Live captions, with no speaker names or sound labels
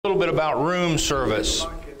A little bit about room service.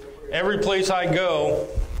 Every place I go,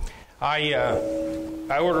 I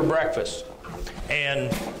order breakfast.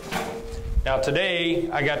 And now today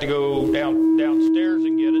I got to go downstairs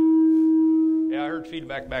and get it. Yeah, I heard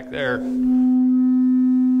feedback back there.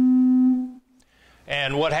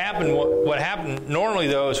 And what happened normally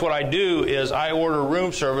though is what I do is I order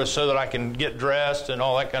room service so that I can get dressed and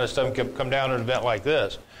all that kind of stuff and come down to an event like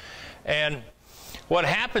this. And what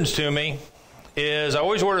happens to me is I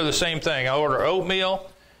always order the same thing. I order oatmeal,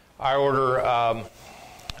 I order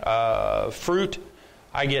fruit,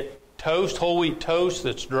 I get toast, whole wheat toast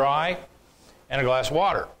that's dry, and a glass of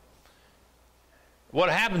water. What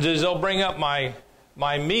happens is they'll bring up my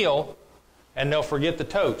meal and they'll forget the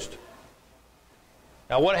toast.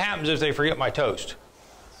 Now what happens if they forget my toast?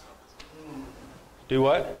 Do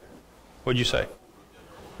what? What'd you say?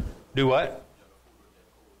 Do what?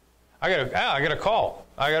 I got a call.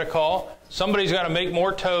 I got a call. Somebody's got to make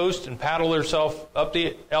more toast and paddle themselves up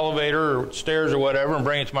the elevator or stairs or whatever and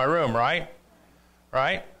bring it to my room, right?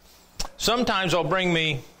 Right? Sometimes I'll bring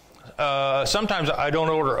me, sometimes I don't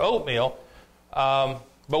order oatmeal, but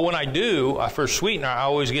when I do, for sweetener, I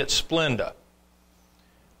always get Splenda.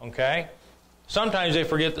 Okay? Sometimes they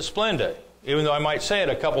forget the Splenda, even though I might say it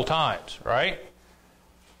a couple times, right?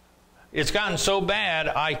 It's gotten so bad,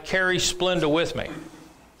 I carry Splenda with me.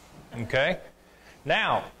 Okay?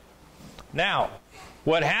 Now,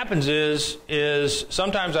 what happens is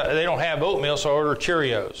sometimes they don't have oatmeal, so I order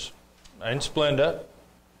Cheerios and Splenda,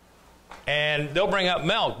 and they'll bring up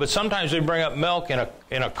milk. But sometimes they bring up milk in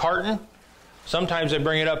a carton. Sometimes they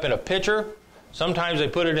bring it up in a pitcher. Sometimes they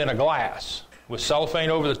put it in a glass with cellophane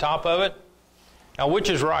over the top of it. Now, which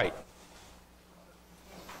is right?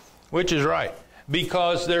 Which is right?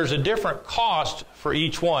 Because there's a different cost for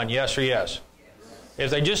each one. Yes or yes?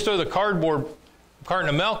 If they just throw the cardboard carton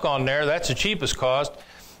of milk on there, that's the cheapest cost.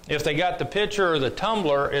 If they got the pitcher or the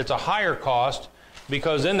tumbler, it's a higher cost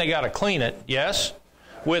because then they got to clean it, yes?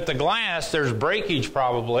 With the glass, there's breakage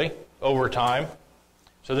probably over time.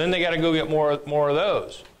 So then they got to go get more of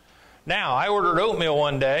those. Now, I ordered oatmeal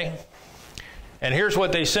one day, and here's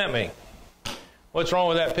what they sent me. What's wrong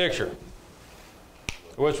with that picture?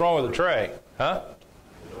 What's wrong with the tray? Huh?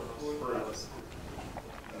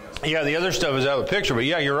 Yeah, the other stuff is out of the picture, but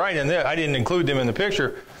yeah, you're right in that. I didn't include them in the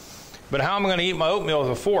picture. But how am I going to eat my oatmeal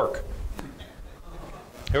with a fork?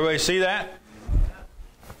 Everybody see that?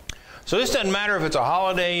 So this doesn't matter if it's a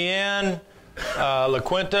Holiday Inn, La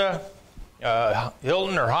Quinta,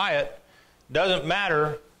 Hilton, or Hyatt. Doesn't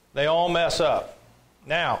matter. They all mess up.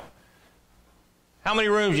 Now, how many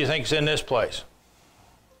rooms do you think is in this place?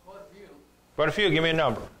 Quite a few. Give me a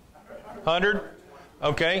number. 100?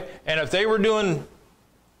 Okay. And if they were doing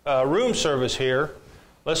room service here,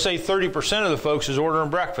 let's say 30% of the folks is ordering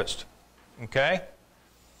breakfast, okay?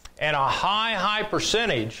 And a high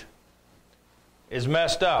percentage is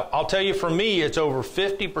messed up. I'll tell you, for me, it's over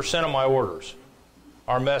 50% of my orders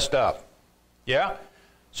are messed up. Yeah?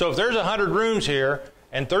 So if there's 100 rooms here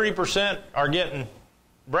and 30% are getting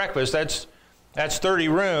breakfast, that's 30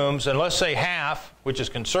 rooms, and let's say half, which is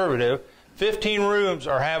conservative, 15 rooms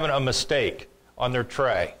are having a mistake on their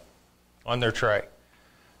tray.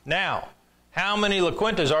 Now, how many La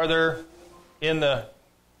Quintas are there in the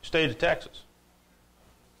state of Texas?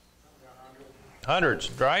 Hundreds,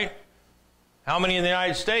 right? How many in the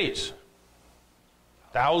United States?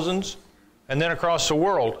 Thousands. And then across the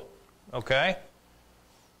world, okay?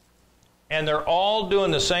 And they're all doing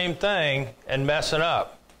the same thing and messing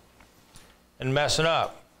up.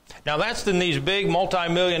 Now, that's in these big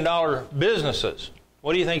multi-million-dollar businesses.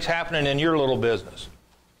 What do you think's happening in your little business?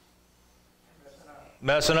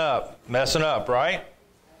 Messing up, right?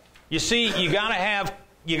 You see, you gotta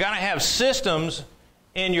have systems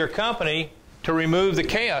in your company to remove the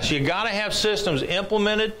chaos. You gotta have systems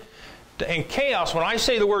implemented. And chaos, when I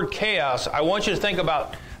say the word chaos, I want you to think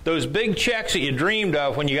about those big checks that you dreamed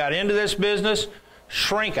of when you got into this business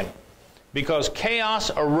shrinking, because chaos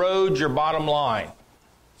erodes your bottom line.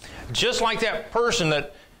 Just like that person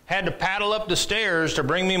that had to paddle up the stairs to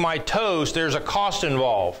bring me my toast, there's a cost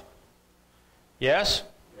involved. Yes?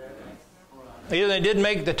 Either they didn't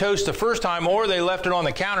make the toast the first time, or they left it on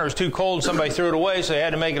the counter. It was too cold, somebody threw it away, so they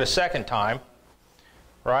had to make it a second time.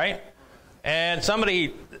 Right? And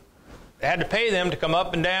somebody had to pay them to come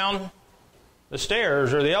up and down the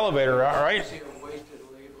stairs or the elevator, right?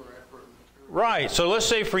 Right. So let's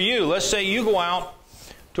say for you, let's say you go out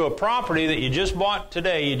to a property that you just bought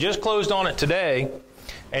today, you just closed on it today,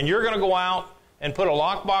 and you're going to go out and put a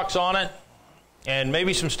lockbox on it, and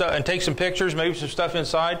maybe some stuff, and take some pictures, maybe some stuff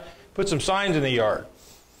inside, put some signs in the yard.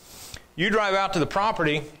 You drive out to the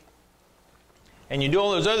property, and you do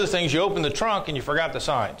all those other things, you open the trunk and you forgot the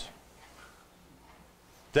signs.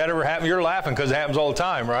 Does that ever happen? You're laughing because it happens all the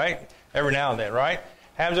time, right? Every now and then, right?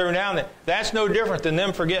 Happens every now and then. That's no different than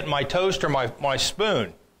them forgetting my toast or my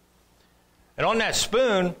spoon. And on that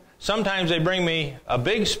spoon, sometimes they bring me a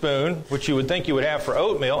big spoon, which you would think you would have for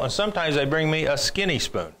oatmeal, and sometimes they bring me a skinny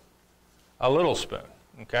spoon, a little spoon,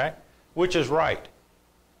 okay? Which is right.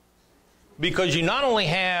 Because you not only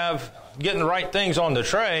have getting the right things on the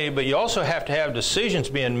tray, but you also have to have decisions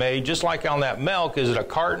being made, just like on that milk. Is it a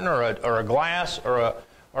carton or a glass or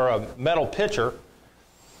a metal pitcher?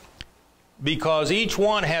 Because each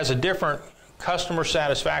one has a different customer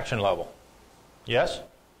satisfaction level. Yes?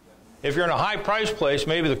 If you're in a high price place,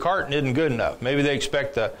 maybe the carton isn't good enough. Maybe they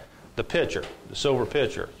expect the pitcher, the silver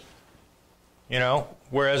pitcher. You know?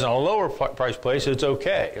 Whereas in a lower price place, it's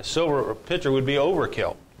okay. A silver pitcher would be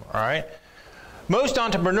overkill. All right? Most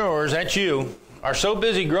entrepreneurs, that's you, are so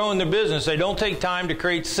busy growing their business, they don't take time to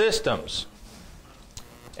create systems.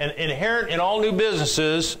 And inherent in all new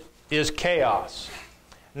businesses is chaos.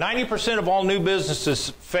 90% of all new businesses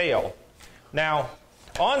fail. Now,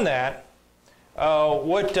 on that,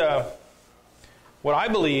 what I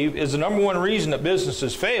believe is the number one reason that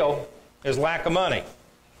businesses fail is lack of money.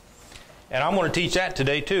 And I'm going to teach that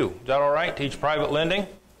today too. Is that all right? Teach private lending.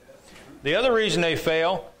 The other reason they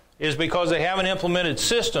fail is because they haven't implemented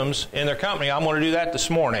systems in their company. I'm going to do that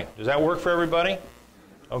this morning. Does that work for everybody?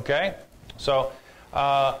 Okay. So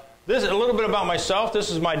this is a little bit about myself.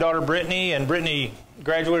 This is my daughter Brittany, and Brittany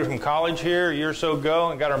graduated from college here a year or so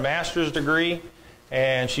ago and got her master's degree,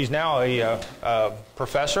 and she's now a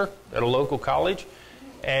professor at a local college.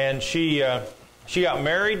 And she got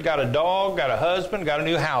married, got a dog, got a husband, got a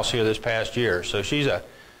new house here this past year. So she's a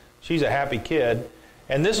happy kid.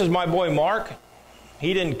 And this is my boy Mark.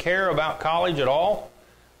 He didn't care about college at all,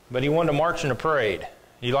 but he wanted to march in a parade.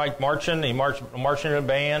 He liked marching. He marched in a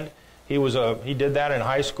band. He did that in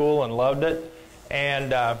high school and loved it.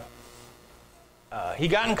 And he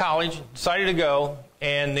got in college, decided to go,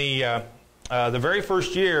 and the very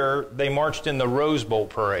first year they marched in the Rose Bowl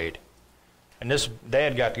parade. And this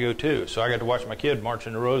dad got to go too, so I got to watch my kid march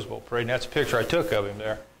in the Rose Bowl parade, and that's a picture I took of him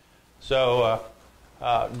there. So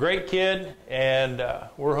great kid, and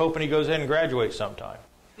we're hoping he goes ahead and graduates sometime.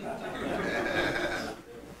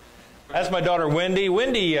 That's my daughter Wendy.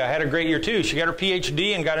 Wendy had a great year too. She got her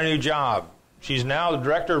PhD and got a new job. She's now the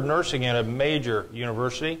director of nursing at a major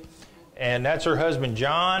university, and that's her husband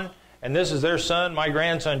John, and this is their son, my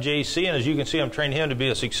grandson JC, and as you can see, I'm training him to be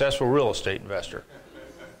a successful real estate investor.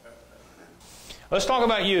 Let's talk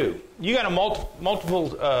about you. You got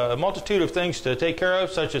a multitude of things to take care of,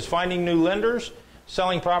 such as finding new lenders,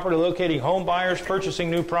 selling property, locating home buyers,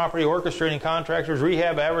 purchasing new property, orchestrating contractors,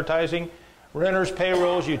 rehab, advertising, renters,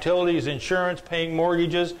 payrolls, utilities, insurance, paying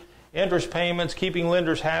mortgages, interest payments, keeping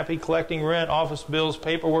lenders happy, collecting rent, office bills,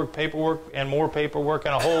 paperwork, and more paperwork,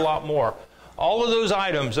 and a whole lot more. All of those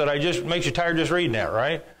items that makes you tired just reading that,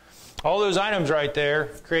 right? All those items right there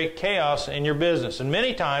create chaos in your business. And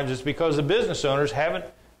many times it's because the business owners haven't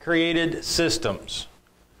created systems.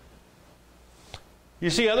 You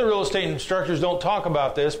see, other real estate instructors don't talk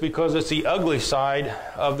about this because it's the ugly side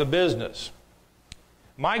of the business.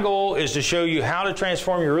 My goal is to show you how to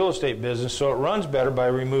transform your real estate business so it runs better by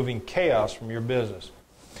removing chaos from your business.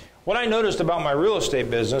 What I noticed about my real estate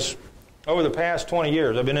business over the past 20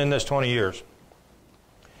 years, I've been in this 20 years.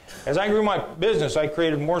 As I grew my business, I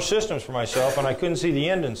created more systems for myself, and I couldn't see the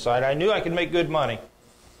end in sight. I knew I could make good money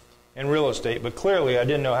in real estate, but clearly I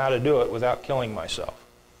didn't know how to do it without killing myself.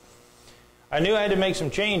 I knew I had to make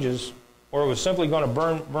some changes, or it was simply going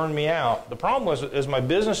to burn me out. The problem was, as my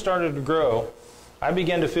business started to grow, I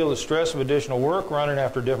began to feel the stress of additional work, running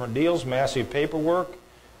after different deals, massive paperwork,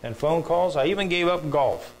 and phone calls. I even gave up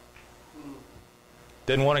golf.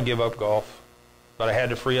 Didn't want to give up golf, but I had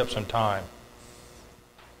to free up some time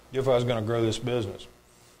if I was going to grow this business.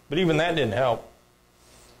 But even that didn't help.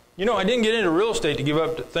 You know, I didn't get into real estate to give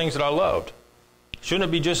up the things that I loved. Shouldn't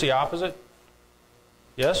it be just the opposite?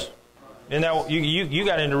 Yes? And now you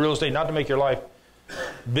got into real estate not to make your life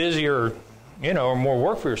busier, you know, or more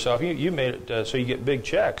work for yourself. You made it so you get big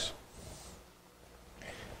checks.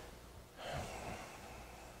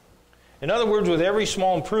 In other words, with every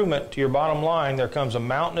small improvement to your bottom line, there comes a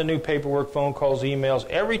mountain of new paperwork, phone calls, emails.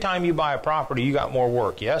 Every time you buy a property, you got more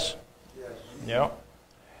work, yes? Yes. Yeah.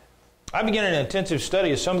 I began an intensive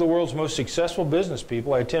study of some of the world's most successful business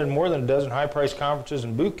people. I attended more than a dozen high-priced conferences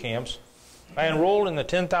and boot camps. I enrolled in the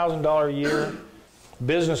 $10,000 a year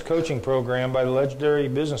business coaching program by the legendary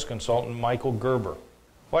business consultant Michael Gerber.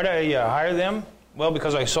 Why did I hire them? Well,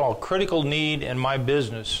 because I saw a critical need in my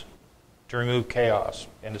business to remove chaos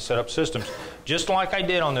and to set up systems, just like I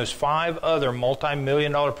did on those 5 other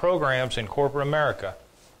multi-million-dollar programs in corporate America.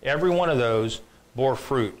 Every one of those bore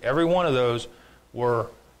fruit. Every one of those were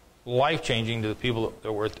life-changing to the people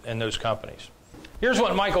that were in those companies. Here's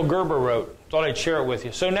what Michael Gerber wrote. Thought I'd share it with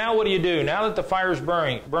you. So now what do? Now that the fire's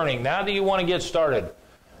burning, now that you want to get started,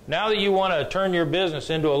 now that you want to turn your business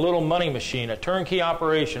into a little money machine, a turnkey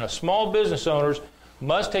operation, a small business owners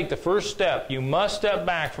must take the first step. You must step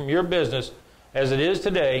back from your business as it is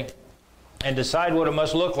today and decide what it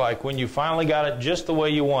must look like when you finally got it just the way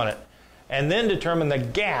you want it. And then determine the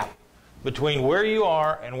gap between where you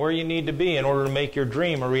are and where you need to be in order to make your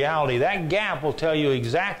dream a reality. That gap will tell you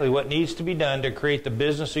exactly what needs to be done to create the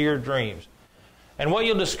business of your dreams. And what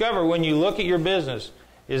you'll discover when you look at your business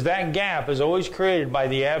is that gap is always created by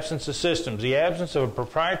the absence of systems, the absence of a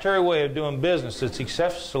proprietary way of doing business that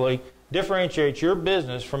successfully differentiates your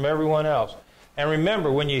business from everyone else. And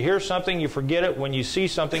remember, when you hear something, you forget it. When you see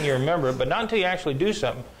something, you remember it. But not until you actually do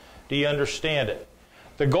something do you understand it.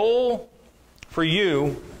 The goal for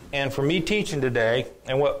you and for me teaching today,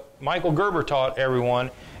 and what Michael Gerber taught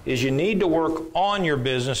everyone, is you need to work on your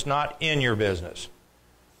business, not in your business.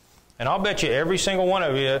 And I'll bet you every single one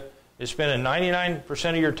of you is spending 99%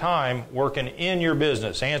 of your time working in your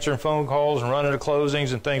business, answering phone calls and running to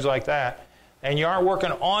closings and things like that. And you aren't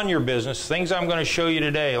working on your business, things I'm going to show you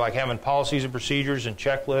today, like having policies and procedures and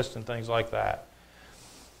checklists and things like that.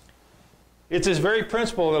 It's this very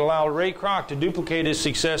principle that allowed Ray Kroc to duplicate his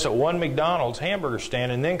success at one McDonald's hamburger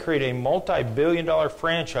stand and then create a multi-billion-dollar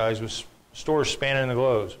franchise with stores spanning the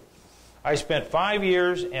globe. I spent 5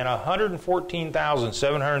 years and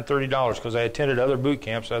 $114,730 because I attended other boot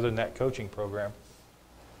camps other than that coaching program.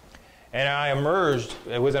 And I emerged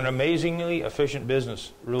with an amazingly efficient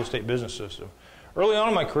business, real estate business system. Early on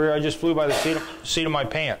in my career, I just flew by the seat of my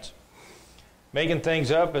pants, making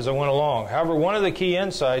things up as I went along. However, one of the key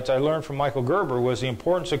insights I learned from Michael Gerber was the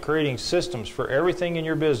importance of creating systems for everything in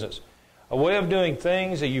your business, a way of doing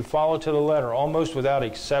things that you follow to the letter, almost without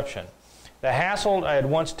exception. The hassle I had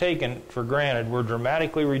once taken for granted were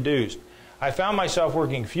dramatically reduced. I found myself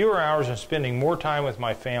working fewer hours and spending more time with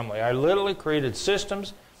my family. I literally created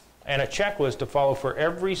systems and a checklist to follow for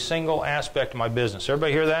every single aspect of my business.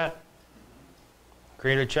 Everybody hear that?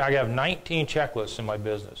 I have 19 checklists in my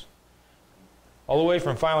business. All the way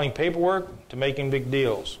from filing paperwork to making big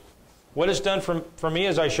deals. What it's done for me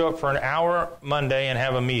is I show up for an hour Monday and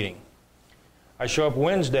have a meeting. I show up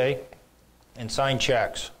Wednesday and sign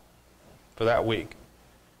checks for that week.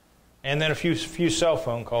 And then a few cell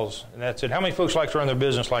phone calls, and that's it. How many folks like to run their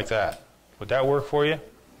business like that? Would that work for you?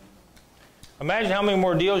 Imagine how many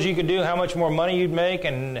more deals you could do, how much more money you'd make,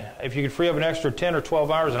 and if you could free up an extra 10 or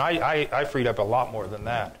 12 hours, and I freed up a lot more than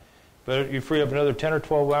that. But you free up another 10 or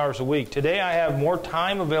 12 hours a week. Today I have more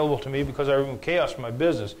time available to me because I remove chaos from my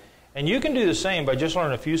business. And you can do the same by just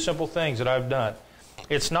learning a few simple things that I've done.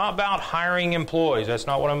 It's not about hiring employees. That's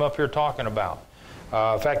not what I'm up here talking about.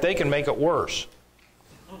 In fact, they can make it worse.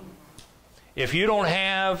 If you don't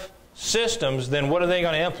have systems, then what are they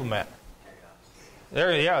going to implement?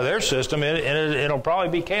 Their system, it'll probably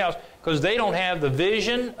be chaos because they don't have the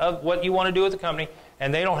vision of what you want to do with the company,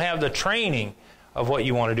 and they don't have the training of what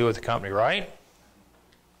you want to do with the company, right?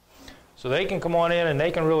 So they can come on in and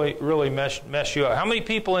they can really mess you up. How many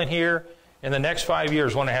people in here in the next 5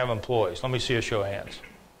 years want to have employees? Let me see a show of hands.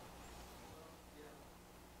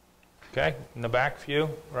 Okay, in the back, few,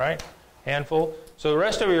 right? Handful. So the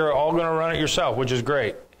rest of you are all going to run it yourself, which is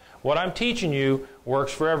great. What I'm teaching you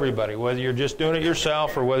works for everybody, whether you're just doing it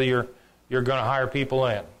yourself or whether you're going to hire people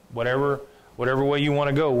in. Whatever way you want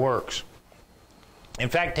to go works. In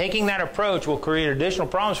fact, taking that approach will create additional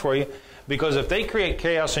problems for you because if they create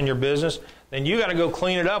chaos in your business, then you got to go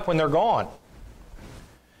clean it up when they're gone.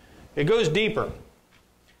 It goes deeper.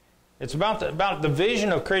 It's about the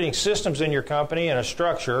vision of creating systems in your company and a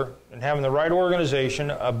structure and having the right organization,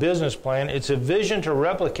 a business plan. It's a vision to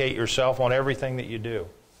replicate yourself on everything that you do.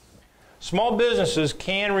 Small businesses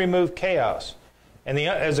can remove chaos. And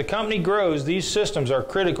as the company grows, these systems are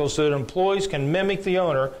critical so that employees can mimic the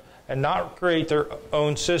owner and not create their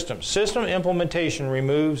own system. System implementation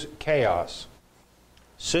removes chaos.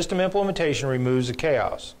 System implementation removes the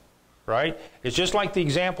chaos. Right? It's just like the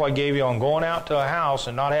example I gave you on going out to a house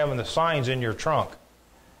and not having the signs in your trunk.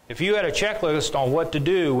 If you had a checklist on what to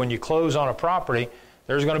do when you close on a property,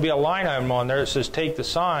 there's going to be a line item on there that says take the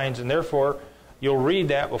signs, and therefore you'll read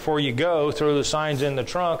that before you go, throw the signs in the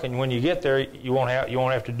trunk, and when you get there, you won't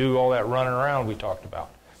have to do all that running around we talked about.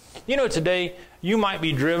 You know, today you might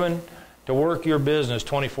be driven to work your business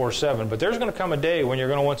 24/7, but there's going to come a day when you're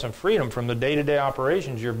going to want some freedom from the day-to-day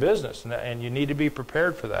operations of your business, and you need to be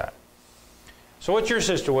prepared for that. So what's your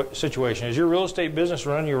situation? Is your real estate business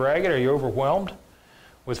running you ragged? Are you overwhelmed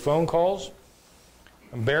with phone calls?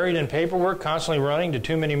 Buried in paperwork, constantly running to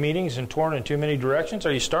too many meetings and torn in too many directions?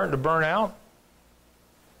 Are you starting to burn out?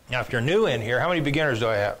 Now, if you're new in here, how many beginners do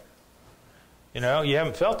I have? You know, you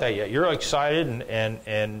haven't felt that yet. You're excited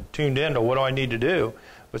and tuned in to what do I need to do.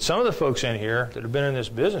 But some of the folks in here that have been in this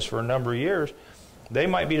business for a number of years, they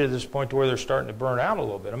might be to this point to where they're starting to burn out a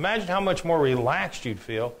little bit. Imagine how much more relaxed you'd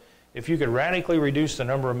feel if you could radically reduce the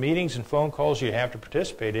number of meetings and phone calls you have to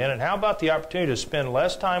participate in. And how about the opportunity to spend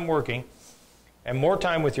less time working and more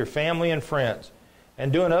time with your family and friends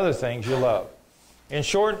and doing other things you love? In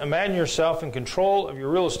short, imagine yourself in control of your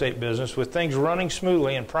real estate business with things running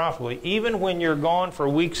smoothly and profitably, even when you're gone for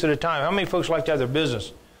weeks at a time. How many folks like to have their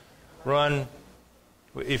business run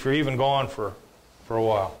if you're even gone for a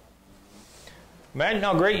while? Imagine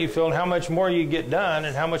how great you feel and how much more you get done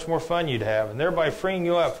and how much more fun you'd have, and thereby freeing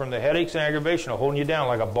you up from the headaches and aggravation of holding you down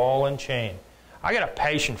like a ball and chain. I got a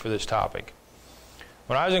passion for this topic.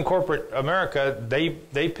 When I was in corporate America,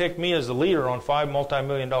 they picked me as the leader on 5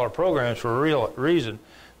 multi-million-dollar programs for a real reason,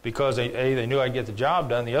 because they knew I'd get the job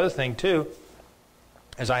done. The other thing, too,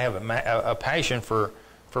 is I have a passion for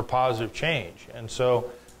positive change. And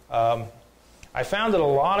so I found that a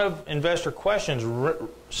lot of investor questions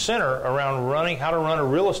center around how to run a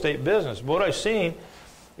real estate business. But what I've seen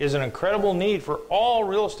is an incredible need for all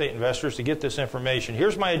real estate investors to get this information.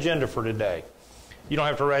 Here's my agenda for today. You don't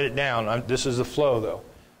have to write it down. This is the flow, though.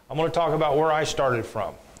 I'm going to talk about where I started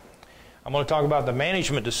from. I'm going to talk about the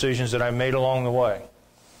management decisions that I made along the way.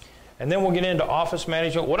 And then we'll get into office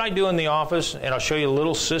management, what I do in the office, and I'll show you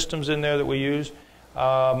little systems in there that we use.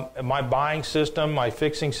 My buying system, my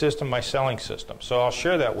fixing system, my selling system. So I'll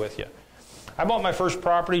share that with you. I bought my first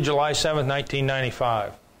property July 7th,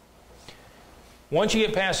 1995. Once you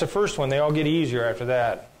get past the first one, they all get easier after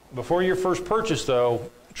that. Before your first purchase, though,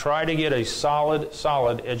 try to get a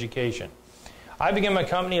solid education. I began my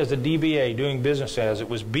company as a DBA, doing business as. It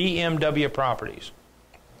was BMW Properties.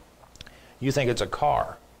 You think it's a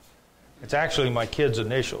car. It's actually my kids'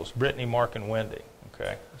 initials, Brittany, Mark, and Wendy.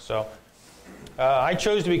 Okay, so I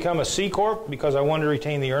chose to become a C Corp because I wanted to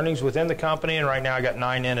retain the earnings within the company, and right now I got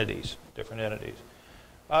 9 entities, different entities.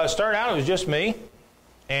 Started out, it was just me,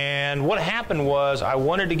 and what happened was I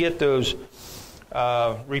wanted to get those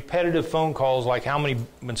repetitive phone calls, like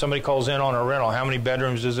when somebody calls in on a rental, how many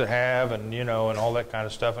bedrooms does it have, and and all that kind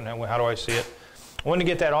of stuff, and how do I see it? I wanted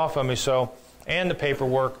to get that off of me, and the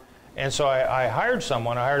paperwork, and so I hired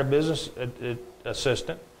someone. I hired a business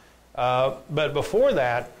assistant, but before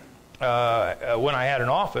that, when I had an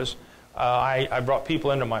office, I brought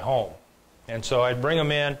people into my home, and so I'd bring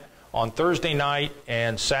them in on Thursday night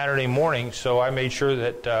and Saturday morning, so I made sure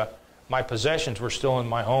that my possessions were still in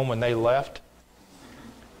my home when they left.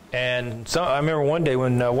 And so I remember one day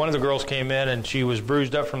when one of the girls came in and she was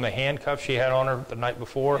bruised up from the handcuffs she had on her the night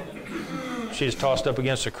before. She was tossed up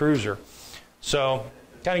against a cruiser. So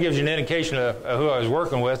kind of gives you an indication of who I was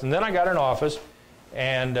working with. And then I got an office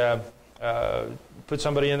and put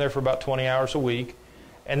somebody in there for about 20 hours a week.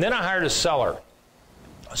 And then I hired a seller,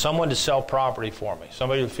 someone to sell property for me,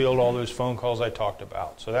 somebody to field all those phone calls I talked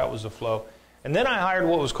about. So that was the flow. And then I hired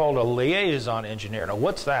what was called a liaison engineer. Now,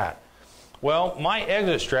 what's that? Well, my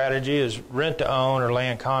exit strategy is rent to own or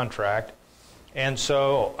land contract. And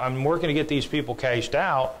so I'm working to get these people cashed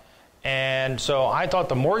out. And so I thought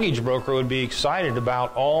the mortgage broker would be excited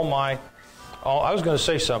about I was going to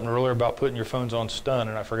say something earlier about putting your phones on stun,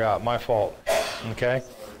 and I forgot. My fault. Okay?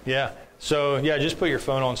 Yeah. So, yeah, just put your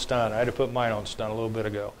phone on stun. I had to put mine on stun a little bit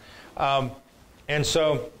ago. And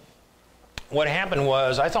so what happened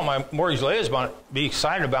was I thought my mortgage liaison would be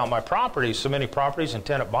excited about my properties, so many properties and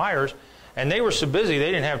tenant buyers. And they were so busy, they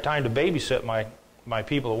didn't have time to babysit my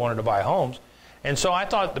people that wanted to buy homes. And so I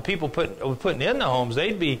thought the people putting in the homes,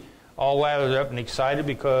 they'd be all lathered up and excited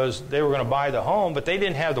because they were going to buy the home, but they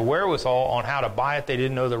didn't have the wherewithal on how to buy it. They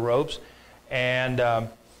didn't know the ropes. And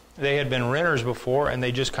they had been renters before, and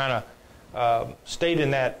they just kind of stayed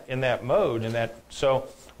in that mode. So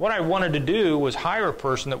what I wanted to do was hire a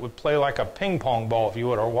person that would play like a ping pong ball, if you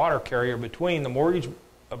would, or a water carrier between the mortgage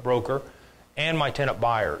broker and my tenant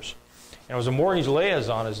buyers. And it was a mortgage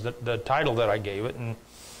liaison is the title that I gave it. And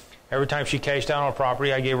every time she cashed out on a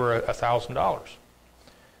property, I gave her $1,000.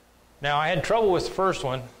 Now, I had trouble with the first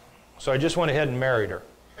one, so I just went ahead and married her.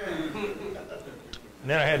 And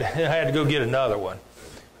then I had to go get another one,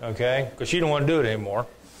 okay, because she didn't want to do it anymore.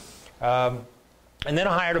 And then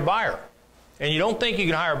I hired a buyer. And you don't think you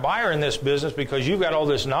can hire a buyer in this business because you've got all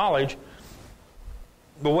this knowledge.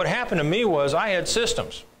 But what happened to me was I had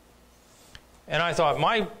systems. And I thought,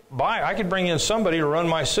 I could bring in somebody to run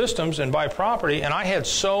my systems and buy property, and I had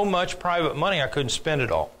so much private money I couldn't spend it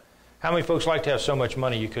all. How many folks like to have so much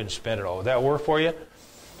money you couldn't spend it all? Would that work for you?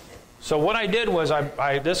 So what I did was,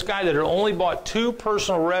 this guy that had only bought 2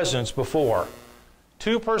 personal residences before,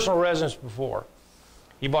 he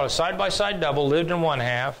bought a side-by-side double, lived in one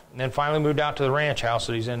half, and then finally moved out to the ranch house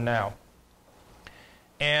that he's in now.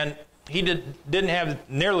 And he didn't have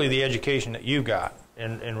nearly the education that you got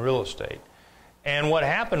in real estate. And what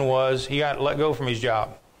happened was he got let go from his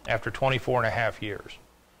job after 24 and a half years.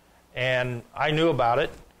 And I knew about it.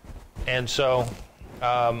 And so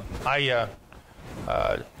I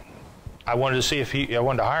wanted to see if I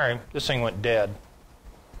wanted to hire him. This thing went dead.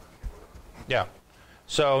 Yeah.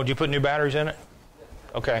 So, do you put new batteries in it?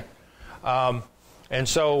 Okay. And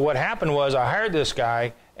so what happened was I hired this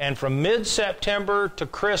guy, and from mid-September to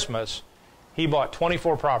Christmas, he bought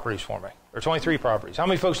 24 properties for me, or 23 properties. How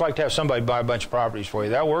many folks like to have somebody buy a bunch of properties for you?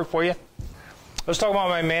 That work for you? Let's talk about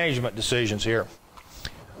my management decisions here.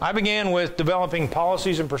 I began with developing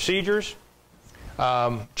policies and procedures,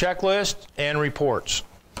 checklists, and reports.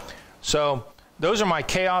 So those are my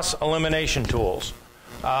chaos elimination tools.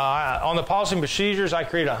 On the policy and procedures, I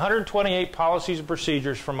created 128 policies and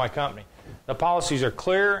procedures for my company. The policies are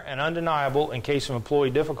clear and undeniable in case of employee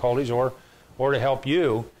difficulties or to help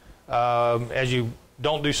you as you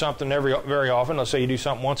don't do something very often. Let's say you do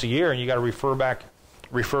something once a year and you got to refer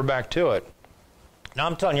back to it. Now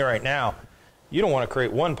I'm telling you right now, you don't want to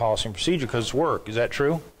create one policy and procedure because it's work. Is that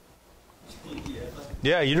true?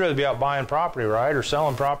 Yeah, you'd rather be out buying property, right, or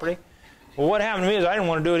selling property. Well, what happened to me is I didn't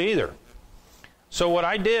want to do it either. So what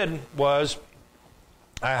I did was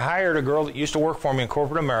I hired a girl that used to work for me in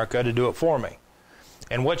corporate America to do it for me.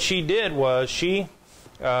 And what she did was she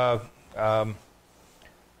got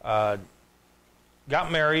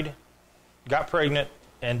married, got pregnant,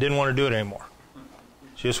 and didn't want to do it anymore.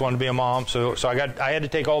 She just wanted to be a mom. So I had to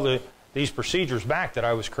take all these procedures back that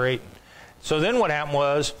I was creating. So then what happened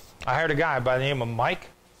was I hired a guy by the name of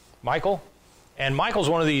Michael, and Michael's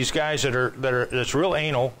one of these guys that's real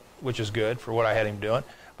anal, which is good for what I had him doing.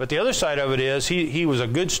 But the other side of it is he was a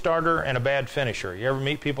good starter and a bad finisher. You ever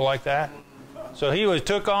meet people like that? So he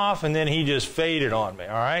took off and then he just faded on me,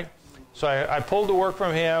 all right? So I pulled the work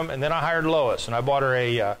from him, and then I hired Lois, and I bought her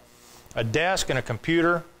a desk and a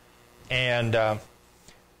computer, and I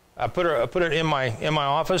put it in my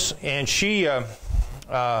office, and she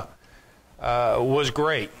was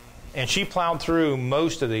great. And she plowed through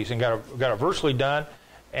most of these and got it virtually done.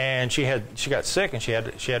 And she got sick and she had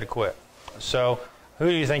to quit. So who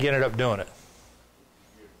do you think ended up doing it?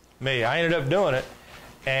 Me. I ended up doing it.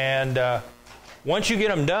 And once you get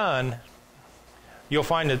them done, you'll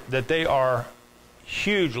find that they are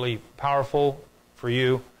hugely powerful for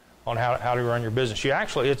you on how to run your business. You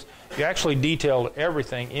actually detailed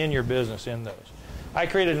everything in your business in those. I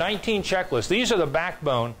created 19 checklists. These are the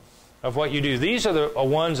backbone of what you do. These are the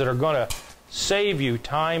ones that are going to save you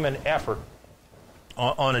time and effort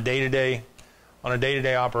on a day-to-day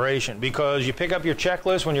operation, because you pick up your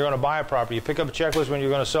checklist when you're going to buy a property, you pick up a checklist when you're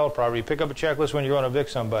going to sell a property, you pick up a checklist when you're going to evict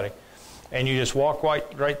somebody, and you just walk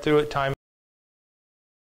right through it time